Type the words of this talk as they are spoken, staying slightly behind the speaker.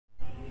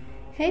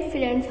Hey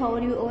friends, how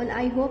are you all?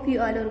 I hope you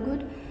all are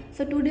good.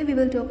 So today we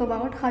will talk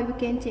about how you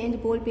can change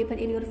wallpaper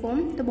in your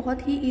phone. तो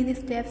बहुत ही easy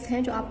steps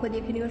हैं जो आपको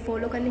देखने और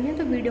follow करने हैं,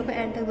 तो वीडियो को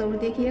एंड तक ज़रूर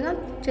देखिएगा।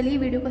 चलिए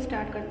वीडियो को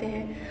स्टार्ट करते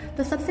हैं।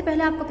 तो सबसे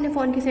पहले आपको अपने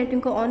फ़ोन की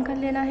सेटिंग को ऑन कर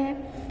लेना है।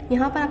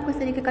 यहाँ पर आपको इस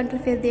तरीके का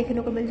इंटरफेस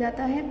देखने को मिल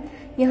जाता है।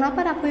 यहाँ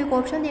पर आपको एक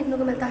ऑप्शन देखने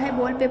को मिलता है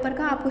वॉलपेपर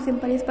का, आपको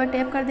सिंपल इस पर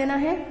टैप कर देना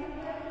है।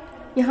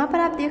 यहाँ पर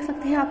आप देख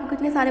सकते हैं आपको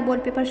कितने सारे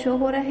वॉलपेपर शो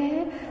हो रहे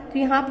हैं। तो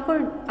यहाँ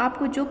पर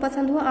आपको जो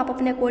पसंद हो आप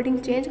अपने अकॉर्डिंग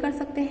चेंज कर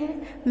सकते हैं।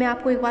 मैं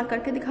आपको एक बार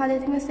करके दिखा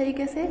देती हूँ इस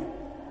तरीके से।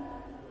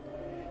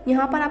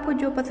 यहाँ पर आपको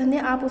जो पसंद है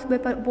आप उस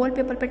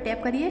वॉलपेपर पर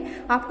टैप करिए।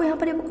 आपको यहाँ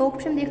पर एक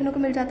ऑप्शन देखने को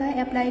मिल जाता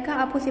है अप्लाई का,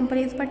 आपको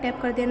सिंपली इस पर टैप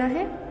कर देना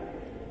है।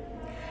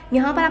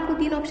 यहाँ पर आपको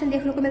 3 ऑप्शन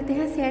देखने को मिलते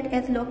हैं, set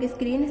as lock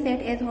screen,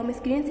 set age home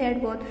screen,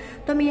 set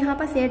both. तो मैं यहाँ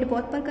पर सेट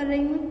बोथ पर कर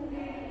रही हूँ,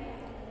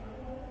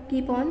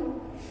 कीप ऑन।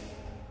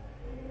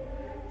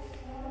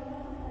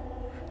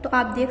 तो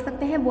आप देख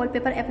सकते हैं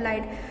वॉलपेपर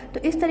अप्लाइड। तो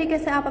इस तरीके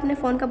से आप अपने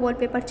फ़ोन का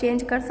वॉलपेपर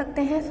चेंज कर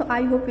सकते हैं। सो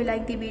I hope you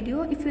like the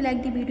video. If you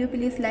like the video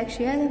please like,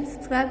 share and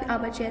subscribe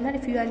our channel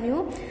if you are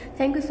new.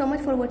 Thank you so much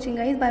for watching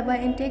guys. Bye bye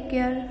and take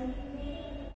care.